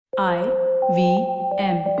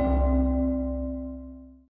IVM.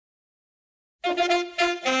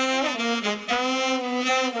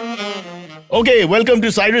 Okay, welcome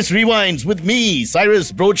to Cyrus Rewinds with me,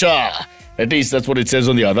 Cyrus Brocha. At least that's what it says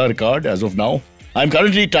on the Aadhaar card as of now. I'm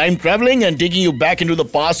currently time traveling and taking you back into the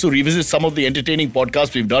past to revisit some of the entertaining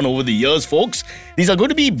podcasts we've done over the years, folks. These are going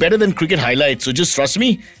to be better than cricket highlights, so just trust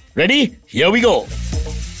me. Ready? Here we go.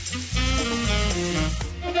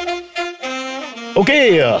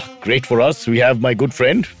 Okay, great for us. We have my good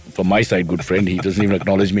friend, from my side, good friend. He doesn't even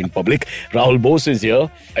acknowledge me in public. Rahul Bose is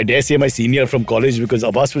here. I dare say my senior from college because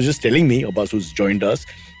Abbas was just telling me, Abbas who's joined us,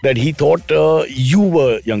 that he thought you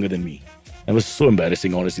were younger than me. It was so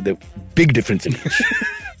embarrassing, honestly. The big difference in age.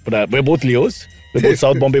 But we're both Leos. We're both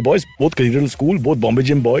South Bombay boys, both Cathedral School, both Bombay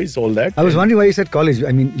Gym boys, all that. I was wondering why you said college.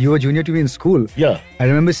 I mean, you were junior to me in school. Yeah. I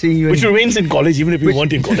remember seeing you Which remains in college, even if you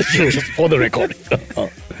weren't in college, just for the record.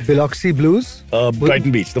 Biloxi Blues?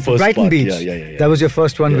 Brighton Beach, the first Brighton part. Beach. Yeah. That was your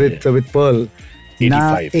first one with Pearl.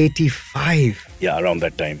 85. 85. Yeah, around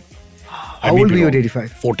that time. How old were you at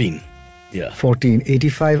 85? 14. Yeah. 14.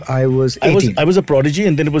 85, I was 18. I was a prodigy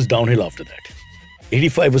and then it was downhill after that.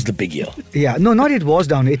 85 was the big year. Yeah. No, not it was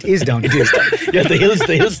down. It is down. It is down. Yeah, the hills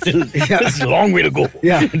still, it's a long way to go.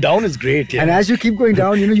 Yeah. Down is great. Yeah. And as you keep going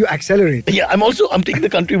down, you accelerate. Yeah, I'm taking the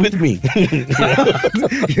country with me.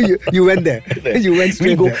 you went there. You went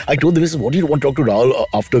straight there. I told the missus, what do you want to talk to Rahul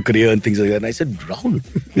after career and things like that? And I said, Rahul,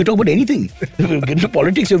 you talk about anything. Get into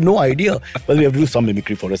politics, you have no idea. Well, we have to do some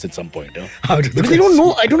mimicry for us at some point. Huh? Because they don't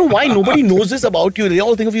know. I don't know why nobody knows this about you. They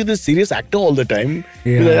all think of you as this serious actor all the time.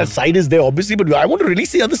 Yeah. That side is there, obviously, but I want to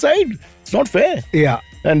release the other side. It's not fair. Yeah.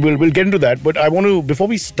 And we'll get into that. But I want to, before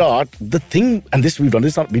we start, the thing, and this we've done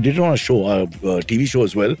this, we did it on a show, a TV show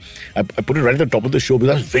as well. I put it right at the top of the show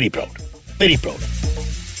because I was very proud. Very proud.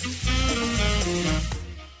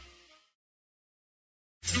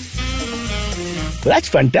 That's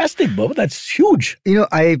fantastic, Baba. That's huge.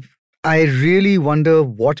 I really wonder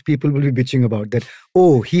what people will be bitching about. That,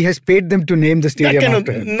 he has paid them to name the stadium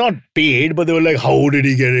after him. Not paid, but they were like, how did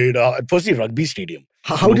he get it? Firstly, rugby stadium.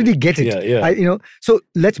 How did he get it? Yeah. So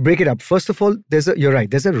let's break it up. First of all, you're right.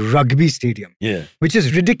 There's a rugby stadium. Yeah. Which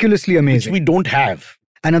is ridiculously amazing. Which we don't have.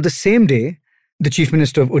 And on the same day, the Chief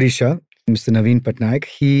Minister of Odisha, Mr. Naveen Patnaik,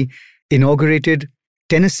 he inaugurated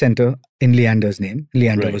tennis center in Leander's name.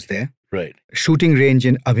 Leander was there. Right. Shooting range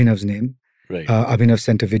in Abhinav's name. Right. Abhinav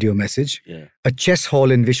sent a video message. Yeah. A chess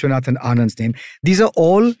hall in Vishwanath and Anand's name. These are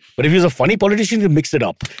all... But if he was a funny politician, he mixed it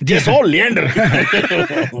up. Chess hall, Leander.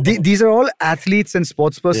 These are all athletes and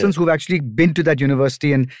sports persons who've actually been to that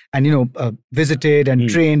university and visited and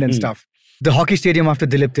trained and stuff. The hockey stadium after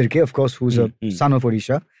Dilip Tirke, of course, who's a son of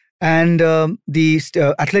Odisha. And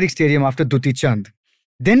the athletic stadium after Duti Chand.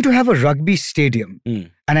 Then to have a rugby stadium.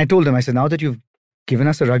 And I told them, I said, now that you've given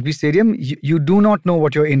us a rugby stadium, you do not know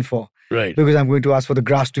what you're in for. Right. Because I'm going to ask for the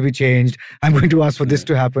grass to be changed. I'm going to ask for this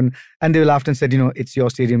to happen. And they laughed and said, it's your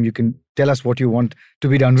stadium. You can tell us what you want to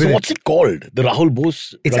be done with it. So what's it called? The Rahul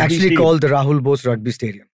Bose It's Rugby actually Stadium? called the Rahul Bose Rugby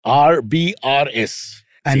Stadium. RBRS.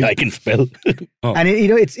 See, I can spell. And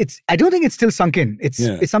it's I don't think it's still sunk in.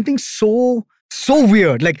 It's something so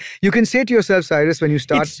weird. Like, you can say to yourself, Cyrus, when you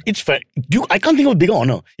start... It's fair. I can't think of a bigger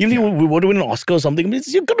honor. Even if we were to win an Oscar or something,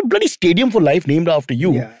 you've got a bloody stadium for life named after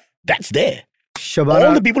you. Yeah. That's there. Shabana,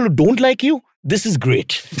 all the people who don't like you, this is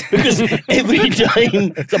great. Because every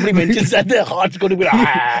time somebody mentions that, their heart's going to be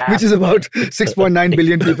like, which is about 6.9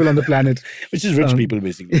 billion people on the planet. Which is rich people,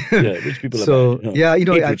 basically. Yeah, rich people. So,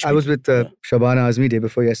 I was with Shabana Azmi day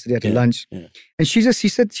before yesterday at lunch. Yeah. And she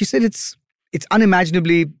said it's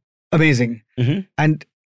unimaginably amazing. And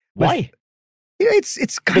why?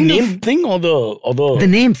 It's kind the of... name thing or the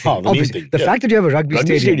name thing, the obviously. Name thing. The fact that you have a rugby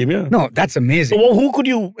stadium. Yeah. No, that's amazing. So who could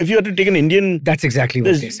you, if you had to take an Indian... That's exactly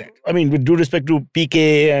what they said. I mean, with due respect to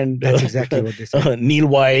PK and... That's exactly what they said. Neil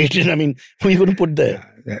White. And I mean, who are you going to put there?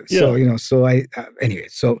 So, anyway,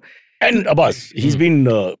 so... And Abbas, he's been,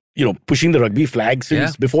 pushing the rugby flag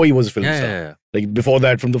since before he was a film star. Yeah. Like before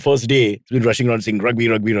that, from the first day, he's been rushing around saying rugby,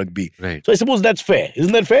 rugby, rugby. Right. So I suppose that's fair.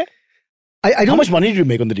 Isn't that fair? I don't... How much money did you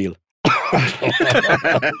make on the deal? If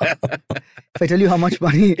I tell you how much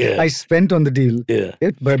money I spent on the deal. Yeah.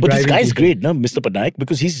 But this guy's people. great, no, Mr. Patnaik,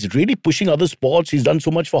 because he's really pushing other sports. He's done so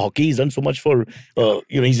much for hockey. He's done so much for,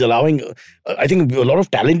 he's allowing, I think a lot of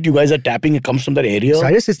talent you guys are tapping, it comes from that area.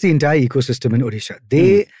 Cyrus is the entire ecosystem in Odisha.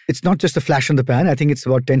 It's not just a flash in the pan. I think it's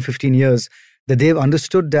about 10, 15 years that they've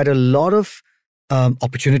understood that a lot of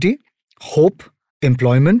opportunity, hope,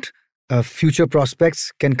 employment, future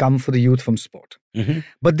prospects can come for the youth from sport.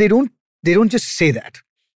 But they don't just say that.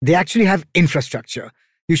 They actually have infrastructure.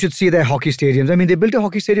 You should see their hockey stadiums. I mean, they built a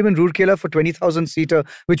hockey stadium in Rourkela for 20,000 seater,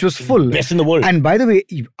 which was full. Best in the world. And by the way,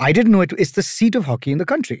 I didn't know it. It's the seat of hockey in the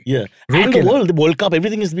country. Yeah. And the World Cup,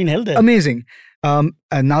 everything has been held there. Amazing. And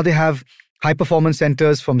now they have high performance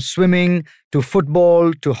centers from swimming to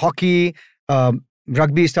football to hockey.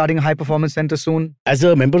 Rugby is starting a high performance center soon. As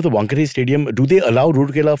a member of the Wankhede Stadium, do they allow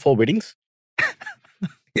Rourkela for weddings?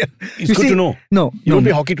 Yeah. It's good to know. No. You don't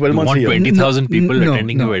play hockey 12 months a year. 20,000 people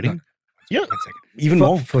attending your wedding? No. Yeah. 1 second. Even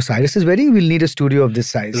more. For Cyrus's wedding, we'll need a studio of this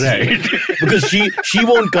size. Right. Because she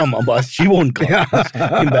won't come, Abbas. She won't come.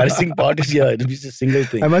 The embarrassing part is, it'll be just a single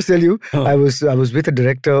thing. I must tell you, I was with a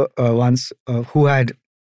director once who had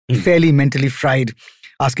fairly mentally fried,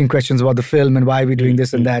 asking questions about the film and why are we doing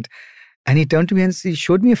this and that. And he turned to me and he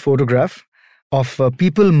showed me a photograph of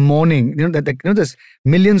people mourning. There's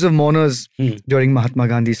millions of mourners during Mahatma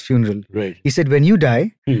Gandhi's funeral. Right. He said, when you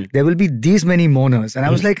die, there will be these many mourners. And I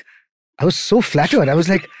was like, I was so flattered. I was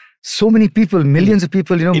like, so many people, millions of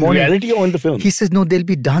people, mourning. In reality or in the film? He says, no, they'll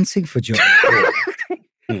be dancing for joy.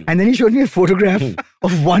 And then he showed me a photograph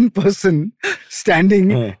of one person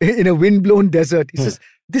standing in a wind-blown desert. He says,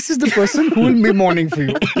 this is the person who will be mourning for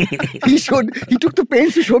you. He took the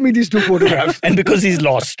pains to show me these two photographs. And because he's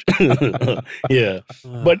lost. Yeah.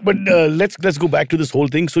 But let's go back to this whole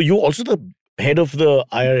thing. So you're also the head of the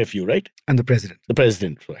IRFU, right? And the president. The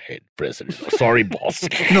president. Head president. Sorry, boss.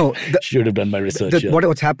 No. Should have done my research.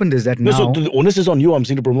 What's happened is that now... So the onus is on you, I'm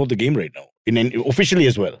saying, to promote the game right now. Officially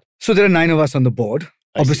as well. So there are 9 of us on the board.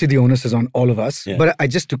 Obviously, the onus is on all of us. Yeah. But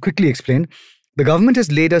just to quickly explain, the government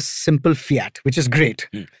has laid a simple fiat, which is great,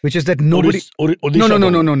 which is that nobody...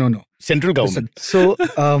 No. Central government. So...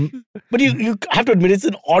 but you have to admit, it's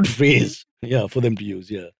an odd phrase for them to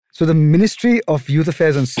use, So the Ministry of Youth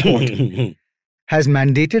Affairs and Sport has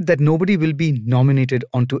mandated that nobody will be nominated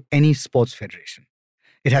onto any sports federation.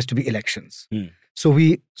 It has to be elections. So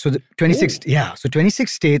the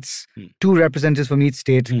 26 states, 2 representatives from each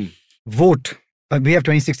state vote. We have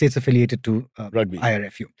 26 states affiliated to Rugby.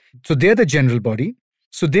 IRFU. So they're the general body.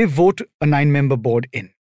 So they vote a 9-member board in.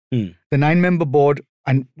 The 9-member board,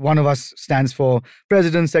 and one of us stands for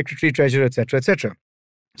president, secretary, treasurer, etc., etc.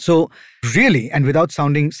 So really, and without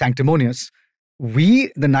sounding sanctimonious,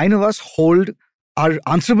 the 9 of us are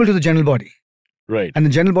answerable to the general body. Right. And the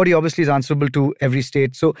general body obviously is answerable to every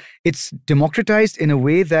state. So it's democratized in a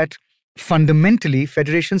way that fundamentally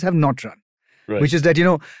federations have not run. Right. Which is that,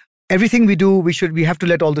 everything we do, we have to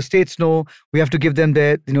let all the states know. We have to give them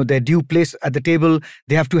their due place at the table.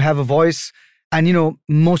 They have to have a voice. And,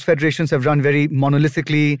 most federations have run very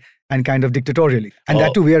monolithically and kind of dictatorially. And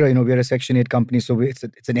that too, we are a Section 8 company. So it's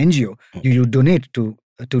an NGO. You donate to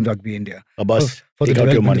Rugby India. Abbas, for take the out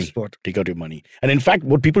your development money. of sport. Take out your money. And in fact, a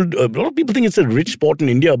lot of people think it's a rich sport in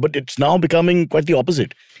India, but it's now becoming quite the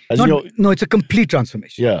opposite. No, it's a complete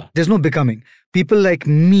transformation. Yeah. There's no becoming. People like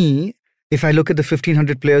me, if I look at the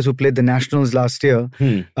 1,500 players who played the Nationals last year,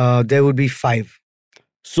 there would be 5.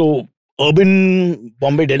 So urban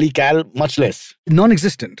Bombay, Delhi, Cal, much less.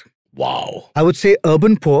 Non-existent. Wow. I would say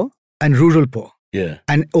urban poor and rural poor. Yeah.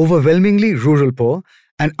 And overwhelmingly rural poor.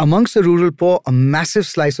 And amongst the rural poor, a massive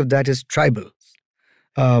slice of that is tribal.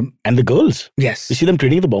 And the girls. Yes. You see them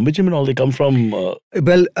training at the Bombay gym and all. They come from...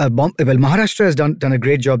 Maharashtra has done a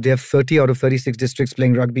great job. They have 30 out of 36 districts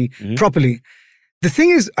playing rugby properly. The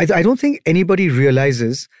thing is, I don't think anybody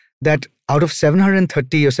realizes that out of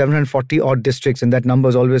 730 or 740 odd districts, and that number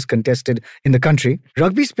is always contested in the country,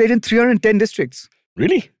 rugby is played in 310 districts.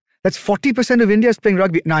 Really? That's 40% of India is playing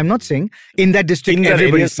rugby. Now, I'm not saying in that district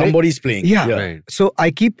somebody's playing. Yeah. Right. So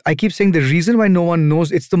I keep saying the reason why no one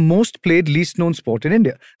knows, it's the most played, least known sport in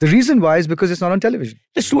India. The reason why is because it's not on television.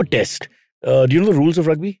 Let's do a test. Do you know the rules of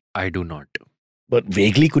rugby? I do not. But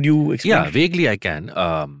vaguely, could you explain? Yeah, vaguely I can.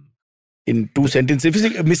 In 2 sentences, if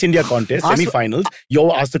it's a Miss India contest, semi-finals,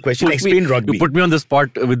 you ask the question, explain rugby. You put me on the spot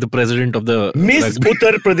with the president of the Miss rugby.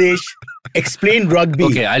 Uttar Pradesh, explain rugby.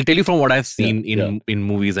 Okay, I'll tell you from what I've seen in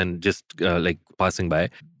movies and just like passing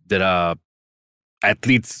by. There are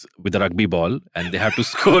athletes with a rugby ball and they have to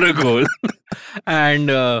score a goal.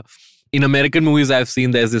 And in American movies, I've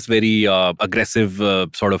seen there's this very aggressive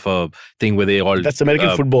sort of a thing where they all... That's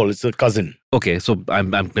American football. It's a cousin. Okay, so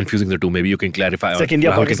I'm confusing the two. Maybe you can clarify. It's like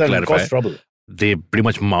India, Pakistan, cause trouble. they pretty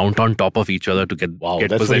much mount on top of each other to get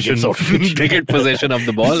possession. They get possession of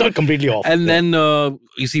the ball. It's not completely off. And then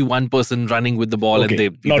you see one person running with the ball and they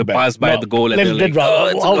pass by the goal. And they're like,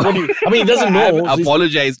 he doesn't know. I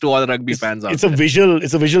apologize to all the rugby fans. It's a visual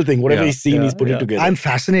thing. Whatever he's seen, he's put it together. I'm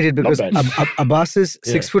fascinated because Abbas is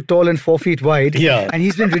 6 foot tall and 4 feet wide. Yeah. And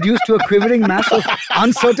he's been reduced to a quivering mass of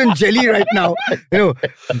uncertain jelly right now. Miss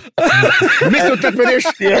Uttar Pradesh.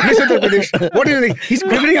 What do you think? He's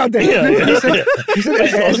quivering out there.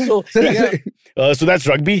 So that's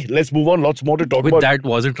rugby. Let's move on. Lots more to talk about. That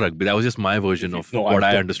wasn't rugby. That was just my version of what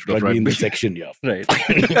I understood of rugby. In the section, yeah. Right.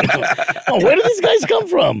 Where do these guys come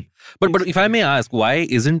from? But if I may ask, why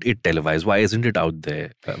isn't it televised? Why isn't it out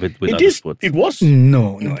there with other sports? It was.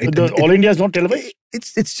 No. All India is not televised?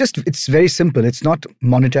 It's very simple. It's not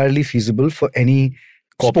monetarily feasible for any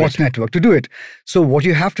sports network to do it. So what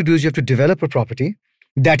you have to do is you have to develop a property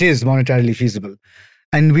that is monetarily feasible.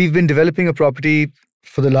 And we've been developing a property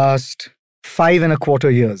for the last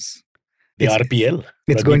 5.25 years. The RPL.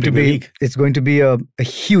 It's going to be a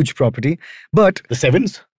huge property. But the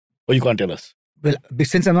sevens? Or you can't tell us? Well,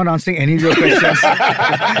 since I'm not answering any of your questions,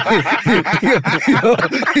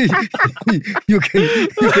 you can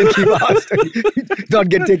keep asking. Not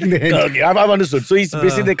taking the hint. Okay, I've understood. So he's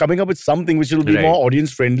basically they're coming up with something which will be more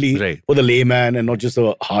audience friendly for the layman and not just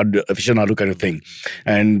a hard aficionado kind of thing.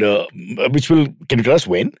 And can you tell us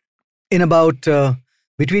when? In about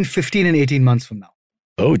between 15 and 18 months from now.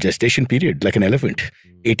 Oh, gestation period, like an elephant.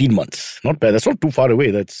 18 months. Not bad. That's not too far away.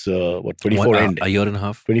 That's 24 end. A year and a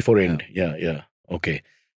half. 24 end. Yeah. Okay.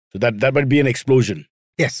 So that might be an explosion.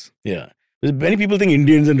 Yes. Yeah. Many people think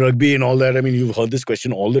Indians and rugby and all that. I mean, you've heard this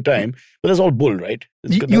question all the time, but that's all bull, right?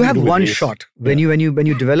 You have one shot. When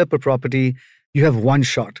you develop a property, you have one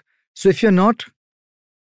shot. So if you're not,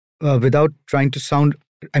 without trying to sound,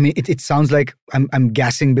 I mean, it sounds like I'm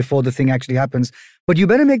gassing before the thing actually happens, but you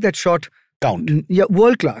better make that shot count. Yeah,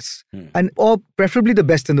 world class, or preferably the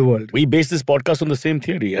best in the world. We base this podcast on the same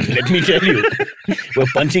theory, and let me tell you, we're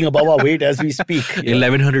punching above our weight as we speak.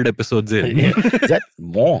 1,100 episodes in. Is that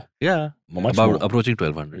more? Yeah, much more. Approaching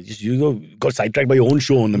 1,200. You got sidetracked by your own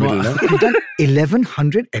show in the middle. No? You've done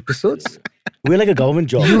 1,100 episodes. We're like a government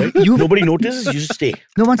job, right? Nobody notices. You just stay.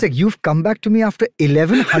 No, one sec. You've come back to me after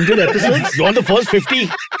 1,100 episodes. You're on the first 50.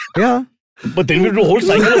 Yeah. But then we do a whole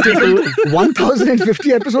cycle of people.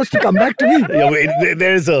 1,050 episodes to come back to me. Yeah,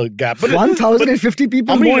 there's a gap. But 1,050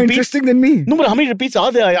 people more interesting than me. No, but how many repeats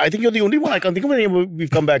are there? I think you're the only one. I can't think of any we've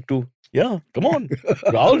come back to. Yeah, come on.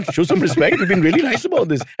 Rahul, show some respect. You've been really nice about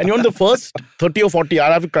this. And you're on the first 30 or 40.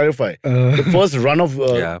 I'll have to clarify. The first run of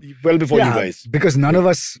well before you guys. Because none of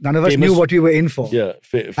us knew what we were in for. Yeah.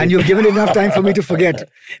 And you've given enough time for me to forget.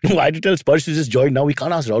 No, I had to tell Spurs to just join. Now we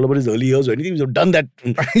can't ask Rahul about his early years or anything. We've done that.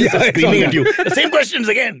 Screaming at you. The same questions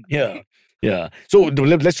again. Yeah. So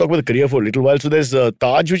let's talk about the career for a little while. So there's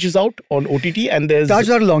Taj, which is out on OTT, and there's Taj was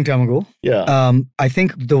out a long time ago. Yeah. I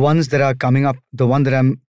think the ones that are coming up, the one that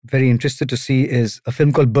I'm very interested to see is a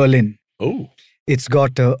film called Berlin. Oh. It's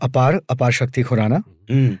got Apar Shakti Khurana,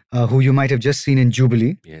 who you might have just seen in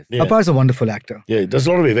Jubilee. Yes. Yeah. Apar is a wonderful actor. Yeah, there's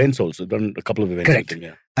a lot of events also. Done a couple of events. Correct.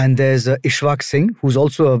 And there's Ishwak Singh, who's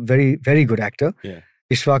also a very, very good actor. Yeah.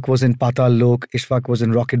 Ishwak was in Patal Lok. Ishwak was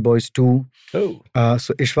in Rocket Boys 2. Oh.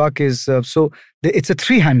 So Ishwak is... it's a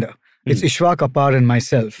three-hander. It's Ishwak, Apar and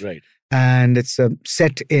myself. Right. And it's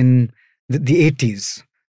set in the 80s.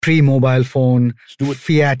 Pre-mobile phone,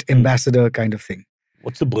 Fiat ambassador kind of thing.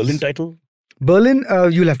 What's the Berlin title? Berlin,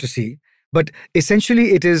 you'll have to see. But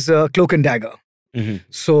essentially, it is Cloak and Dagger. Mm-hmm.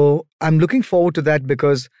 So I'm looking forward to that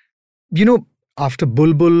because, after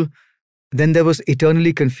Bulbul, then there was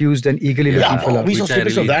Eternally Confused and Eagerly Looking for Love. We saw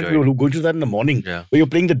snippets of that. We were going to that in the morning. Yeah. Where you're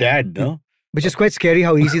playing the dad, no? Which is quite scary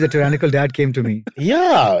how easy the tyrannical dad came to me.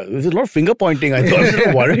 Yeah, there's a lot of finger pointing. I thought I was a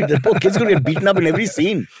little worried. The poor kid's going to get beaten up in every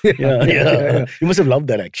scene. Yeah. You must have loved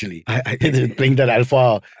that, actually. Playing that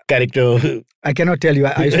alpha character. I cannot tell you.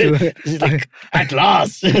 I used to... like, at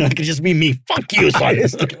last, it could just be me. Fuck you, son.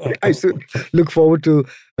 I used to look forward to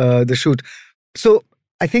the shoot. So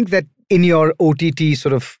I think that in your OTT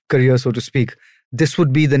sort of career, so to speak, this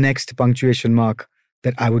would be the next punctuation mark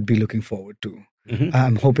that I would be looking forward to. Mm-hmm.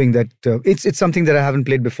 I'm hoping that it's something that I haven't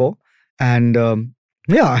played before. And I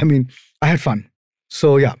had fun.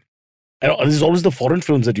 So, yeah. And there's always the foreign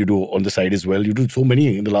films that you do on the side as well. You do so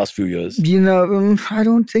many in the last few years. I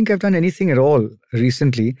don't think I've done anything at all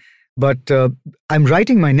recently. But I'm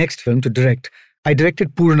writing my next film to direct. I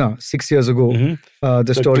directed Purna 6 years ago. Mm-hmm.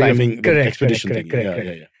 The story climbing, of... the expedition thing.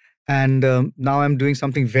 Correct. And now I'm doing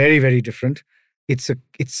something very, very different. It's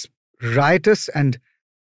riotous and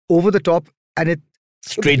over the top. And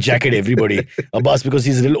Straight jacket everybody. Abbas, because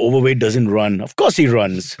he's a little overweight, doesn't run. Of course he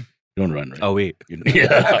runs. You don't run, right? Oh, wait.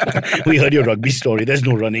 Yeah. We heard your rugby story. There's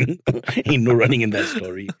no running. Ain't no running in that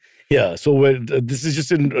story. Yeah. So this is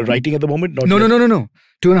just in writing at the moment? No.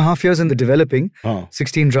 2.5 years in the developing.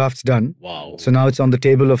 16 drafts done. Wow. So now it's on the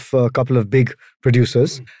table of a couple of big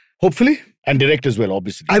producers. Hopefully. And direct as well,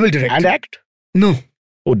 obviously. I will direct. And act? No.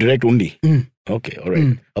 Oh, direct only. Okay, all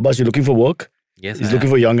right. Abbas, you're looking for work? Yes. He's looking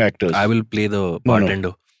for young actors. I will play the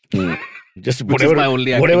bartender. Just Which is my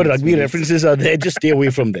only whatever acting rugby experience. references are there, just stay away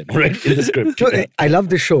from them, right? In the script. So, I love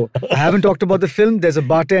this show. I haven't talked about the film. There's a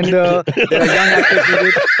bartender. There are young actors in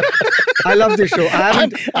it. I love this show.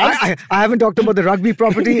 I haven't talked about the rugby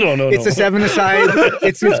property. No. It's a 7-a-side.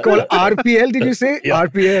 It's called RPL. Did you say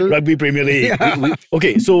RPL? Rugby Premier League.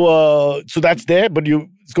 Okay, so that's there, but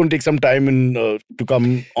it's going to take some time to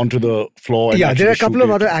come onto the floor. And there are a couple of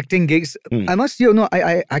other acting gigs. I must,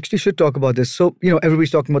 I actually should talk about this. So,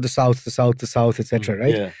 everybody's talking about the South, etc.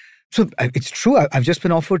 Right? Yeah. So it's true. I've just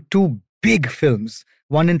been offered 2 big films,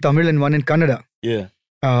 one in Tamil and one in Kannada. Yeah.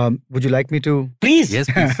 Would you like me to? Please. Yes,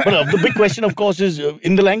 please. But the big question, of course, is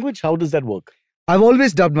in the language, how does that work? I've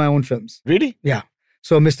always dubbed my own films. Really? Yeah.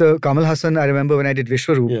 So Mr. Kamal Hassan, I remember when I did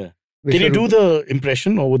Vishwaroop. Yeah. Can you do the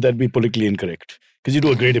impression or would that be politically incorrect? Because you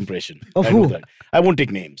do a great impression. Of I who? know that. I won't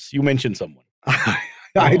take names. You mentioned someone.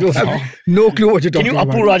 I don't have no clue what you're Can talking you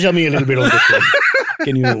about. Apu Raja me a little bit on this one?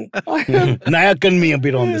 Can you Nayakan me a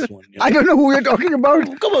bit on this one? I don't know who you're talking about.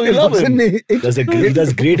 Come on, we It love wasn't him. me. He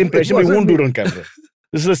does great impression, but he wasn't won't do it me. on camera.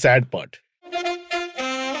 This is the sad part.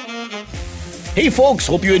 Hey folks,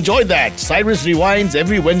 hope you enjoyed that. Cyrus rewinds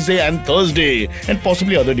every Wednesday and Thursday, and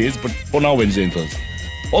possibly other days, but for now Wednesday and Thursday.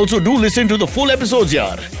 Also do listen to the full episodes,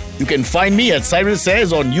 yaar. You can find me at Cyrus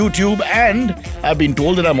Says on YouTube, and I've been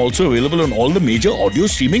told that I'm also available on all the major audio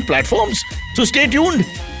streaming platforms. So stay tuned.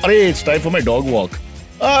 Arey, it's time for my dog walk.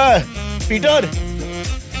 Peter,